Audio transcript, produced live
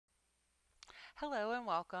Hello and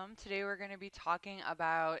welcome. Today we're going to be talking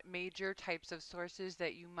about major types of sources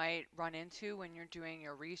that you might run into when you're doing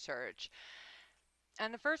your research.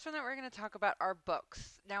 And the first one that we're going to talk about are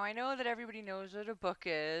books. Now, I know that everybody knows what a book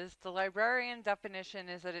is. The librarian definition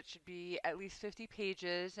is that it should be at least 50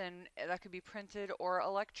 pages, and that could be printed or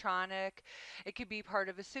electronic. It could be part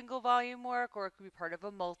of a single volume work, or it could be part of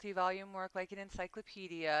a multi volume work like an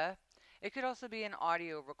encyclopedia. It could also be an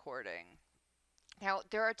audio recording. Now,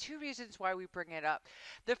 there are two reasons why we bring it up.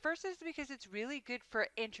 The first is because it's really good for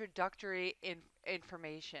introductory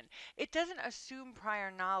information. It doesn't assume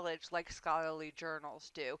prior knowledge like scholarly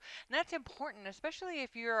journals do. And that's important, especially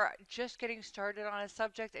if you're just getting started on a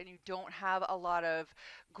subject and you don't have a lot of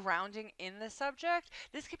grounding in the subject.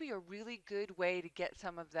 This could be a really good way to get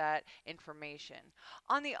some of that information.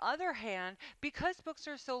 On the other hand, because books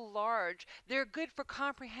are so large, they're good for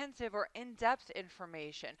comprehensive or in depth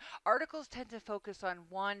information. Articles tend to focus on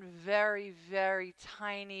one very, very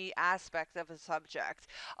tiny aspect of a subject.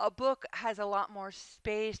 A book has a lot more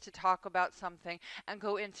space to talk about something and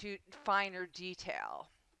go into finer detail.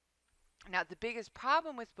 Now, the biggest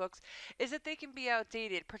problem with books is that they can be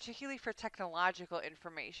outdated, particularly for technological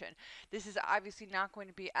information. This is obviously not going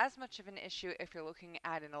to be as much of an issue if you're looking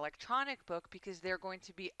at an electronic book because they're going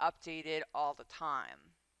to be updated all the time.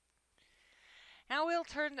 Now we'll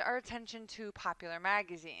turn our attention to popular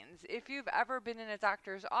magazines. If you've ever been in a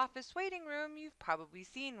doctor's office waiting room, you've probably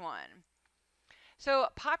seen one. So,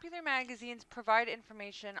 popular magazines provide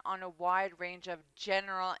information on a wide range of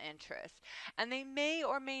general interests, and they may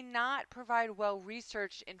or may not provide well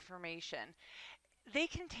researched information. They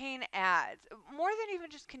contain ads. More than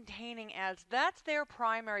even just containing ads, that's their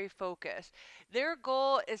primary focus. Their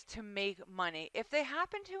goal is to make money. If they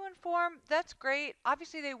happen to inform, that's great.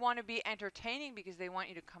 Obviously, they want to be entertaining because they want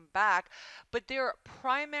you to come back, but their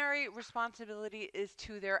primary responsibility is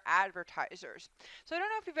to their advertisers. So I don't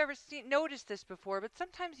know if you've ever noticed this before, but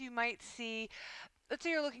sometimes you might see, let's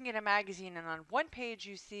say you're looking at a magazine and on one page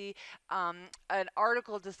you see an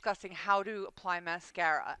article discussing how to apply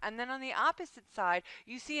mascara, and then on the opposite side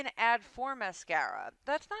you see an ad for mascara.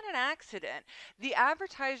 That's not an accident. The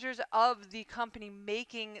advertisers of the company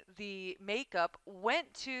making the makeup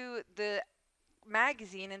went to the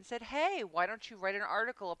magazine and said, hey, why don't you write an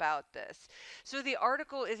article about this? So the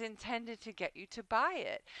article is intended to get you to buy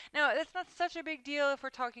it. Now, that's not such a big deal if we're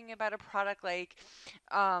talking about a product like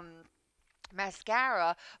um,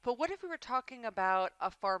 mascara, but what if we were talking about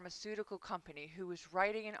a pharmaceutical company who was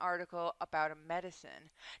writing an article about a medicine?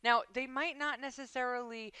 Now, they might not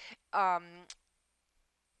necessarily, um,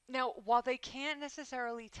 now, while they can't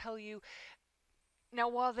necessarily tell you, now,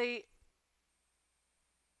 while they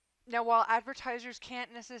Now, while advertisers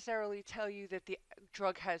can't necessarily tell you that the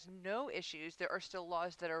drug has no issues, there are still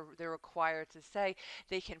laws that they're required to say.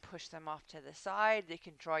 They can push them off to the side. They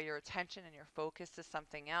can draw your attention and your focus to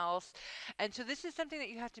something else. And so this is something that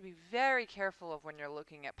you have to be very careful of when you're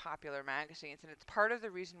looking at popular magazines, and it's part of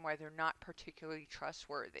the reason why they're not particularly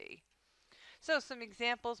trustworthy. So some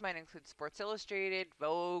examples might include Sports Illustrated,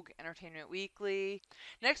 Vogue, Entertainment Weekly.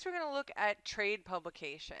 Next, we're going to look at trade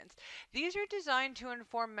publications. These are designed to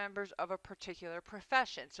inform members of a particular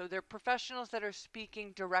profession. So they're professionals that are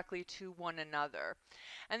speaking directly to one another.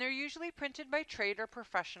 And they're usually printed by trade or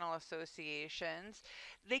professional associations.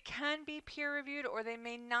 They can be peer reviewed or they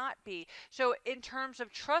may not be. So in terms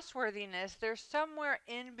of trustworthiness, they're somewhere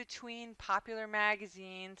in between popular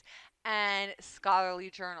magazines and scholarly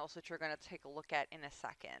journals, which we're going to take a look at in a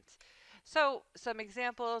second. So, some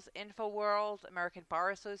examples: InfoWorld, American Bar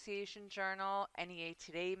Association Journal, NEA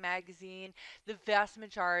Today magazine. The vast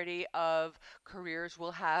majority of careers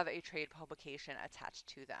will have a trade publication attached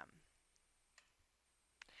to them.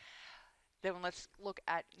 Then let's look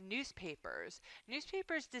at newspapers.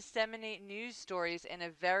 Newspapers disseminate news stories in a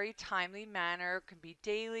very timely manner. It can be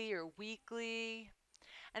daily or weekly,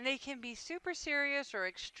 and they can be super serious or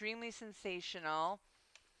extremely sensational.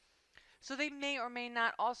 So they may or may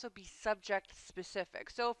not also be subject specific.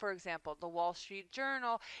 So, for example, the Wall Street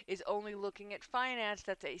Journal is only looking at finance.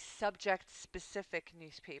 That's a subject specific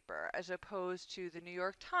newspaper, as opposed to the New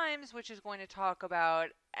York Times, which is going to talk about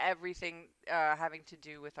everything having to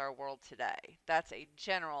do with our world today. That's a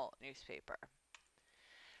general newspaper.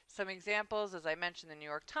 Some examples, as I mentioned, the New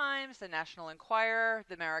York Times, the National Enquirer,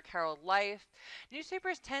 the Merrick Herald Life.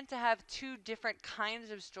 Newspapers tend to have two different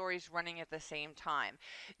kinds of stories running at the same time.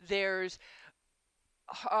 There's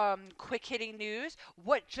quick hitting news,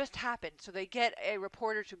 what just happened. So they get a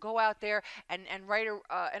reporter to go out there and write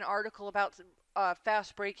an article about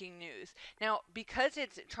fast breaking news. Now, because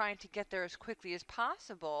it's trying to get there as quickly as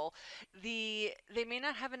possible, they may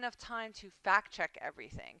not have enough time to fact check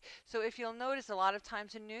everything. So if you'll notice, a lot of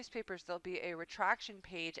times in newspapers there'll be a retraction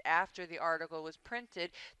page after the article was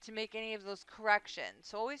printed to make any of those corrections.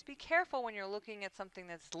 So always be careful when you're looking at something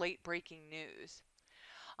that's late breaking news.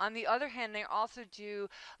 On the other hand, they also do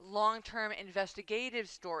long-term investigative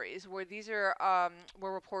stories where these are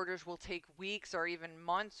where reporters will take weeks or even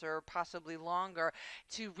months or possibly longer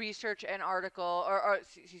to research an article or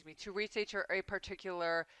excuse me, to research a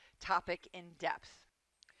particular topic in depth.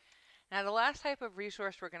 Now, the last type of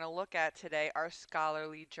resource we're going to look at today are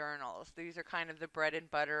scholarly journals. These are kind of the bread and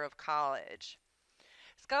butter of college.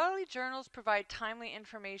 Scholarly journals provide timely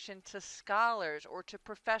information to scholars or to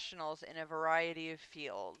professionals in a variety of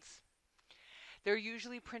fields. They're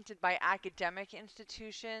usually printed by academic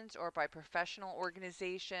institutions or by professional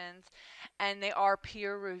organizations, and they are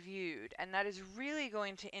peer reviewed. And that is really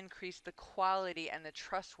going to increase the quality and the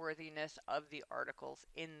trustworthiness of the articles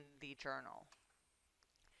in the journal.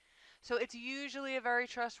 So it's usually a very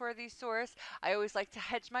trustworthy source. I always like to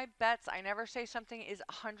hedge my bets. I never say something is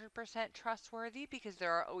 100% trustworthy because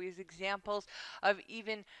there are always examples of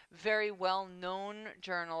even very well-known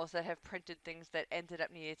journals that have printed things that ended up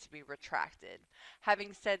needing to be retracted.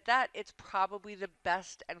 Having said that, it's probably the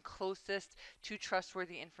best and closest to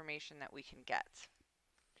trustworthy information that we can get.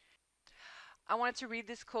 I wanted to read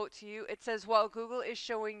this quote to you. It says, while Google is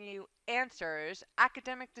showing you answers,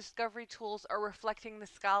 academic discovery tools are reflecting the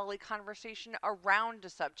scholarly conversation around a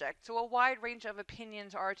subject, so a wide range of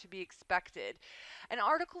opinions are to be expected. An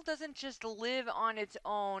article doesn't just live on its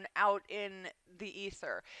own out in the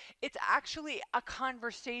ether. It's actually a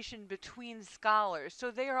conversation between scholars, so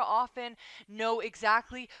they are often know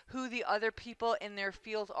exactly who the other people in their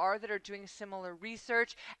field are that are doing similar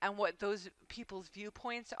research and what those people's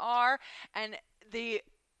viewpoints are, and the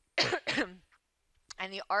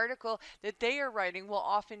and the article that they are writing will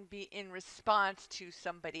often be in response to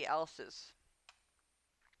somebody else's.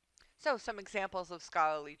 So, some examples of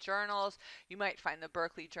scholarly journals. You might find the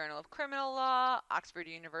Berkeley Journal of Criminal Law, Oxford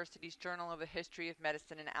University's Journal of the History of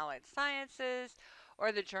Medicine and Allied Sciences,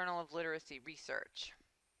 or the Journal of Literacy Research.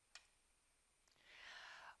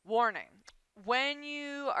 Warning. When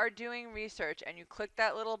you are doing research and you click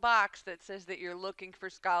that little box that says that you're looking for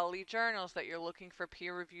scholarly journals, that you're looking for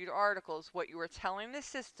peer-reviewed articles, what you are telling the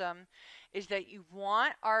system is that you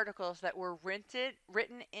want articles that were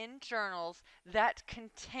written in journals that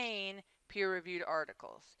contain peer-reviewed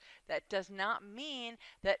articles. That does not mean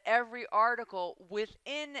that every article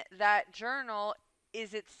within that journal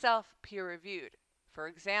is itself peer-reviewed. For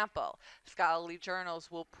example, scholarly journals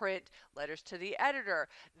will print letters to the editor,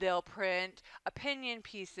 they'll print opinion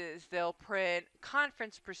pieces, they'll print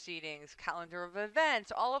conference proceedings, calendar of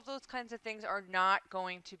events. All of those kinds of things are not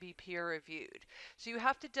going to be peer reviewed. So you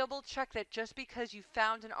have to double check that just because you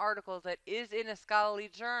found an article that is in a scholarly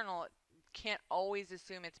journal, can't always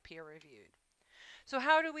assume it's peer reviewed. So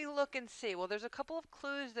how do we look and see? Well, there's a couple of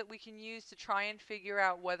clues that we can use to try and figure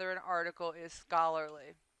out whether an article is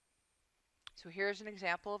scholarly. So here's an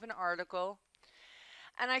example of an article,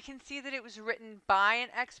 and I can see that it was written by an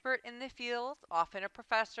expert in the field, often a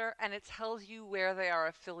professor, and it tells you where they are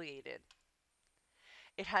affiliated.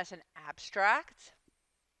 It has an abstract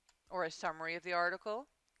or a summary of the article.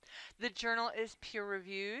 The journal is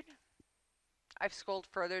peer-reviewed. I've scrolled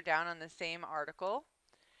further down on the same article.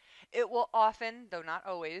 It will often, though not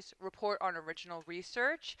always, report on original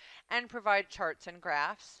research and provide charts and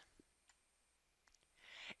graphs.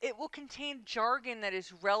 It will contain jargon that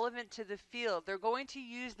is relevant to the field. They're going to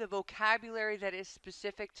use the vocabulary that is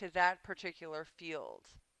specific to that particular field.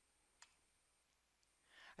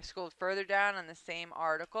 I scrolled further down on the same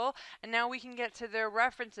article, and now we can get to their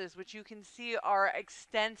references, which you can see are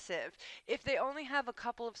extensive. If they only have a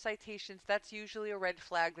couple of citations, that's usually a red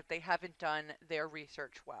flag that they haven't done their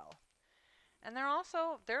research well. And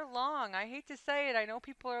they're long. I hate to say it. I know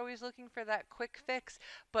people are always looking for that quick fix,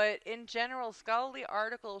 but in general, scholarly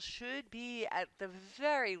articles should be at the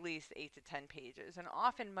very least 8 to 10 pages, and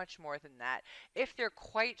often much more than that. If they're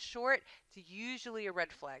quite short, it's usually a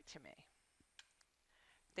red flag to me.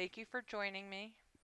 Thank you for joining me.